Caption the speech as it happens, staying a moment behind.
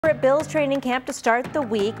At Bill's training camp to start the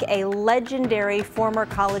week, a legendary former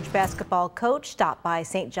college basketball coach stopped by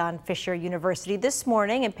St. John Fisher University this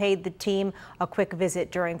morning and paid the team a quick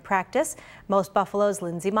visit during practice. Most Buffalo's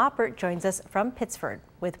Lindsay Moppert joins us from Pittsford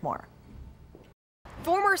with more.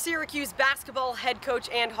 Former Syracuse basketball head coach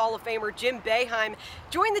and Hall of Famer Jim Boeheim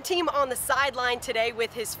joined the team on the sideline today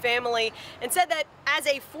with his family and said that as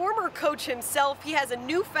a former coach himself, he has a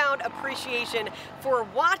newfound appreciation for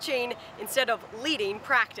watching instead of leading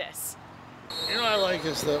practice. You know what I like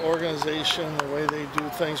is the organization, the way they do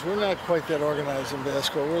things. We're not quite that organized in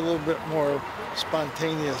basketball. We're a little bit more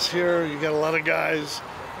spontaneous. Here, you got a lot of guys,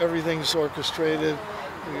 everything's orchestrated,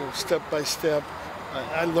 step by step.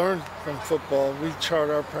 I learned from football. We chart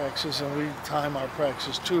our practices and we time our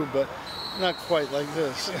practices too, but not quite like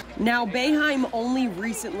this. Now, Boeheim only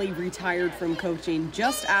recently retired from coaching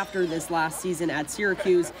just after this last season at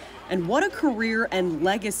Syracuse, and what a career and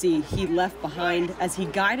legacy he left behind as he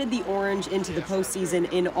guided the Orange into the postseason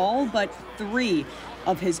in all but 3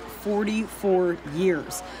 of his 44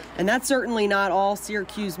 years. And that's certainly not all.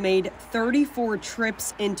 Syracuse made 34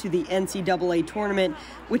 trips into the NCAA tournament,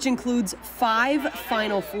 which includes 5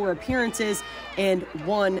 Final Four appearances and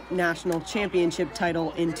 1 national championship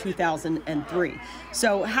title in 2003.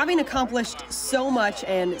 So having accomplished so much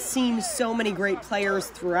and seen so many great players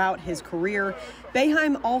throughout his career,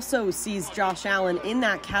 Boeheim also sees Josh Allen in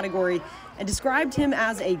that category and described him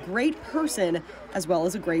as a great person as well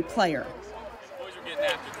as a great player.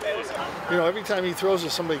 You know, every time he throws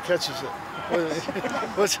it, somebody catches it.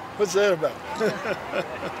 What's that about?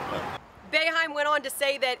 Boeheim went on to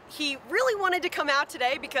say that he really wanted to come out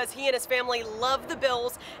today because he and his family love the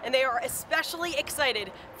Bills and they are especially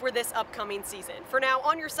excited for this upcoming season. For now,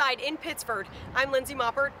 on your side in Pittsford, I'm Lindsay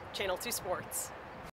Moppert, Channel 2 Sports.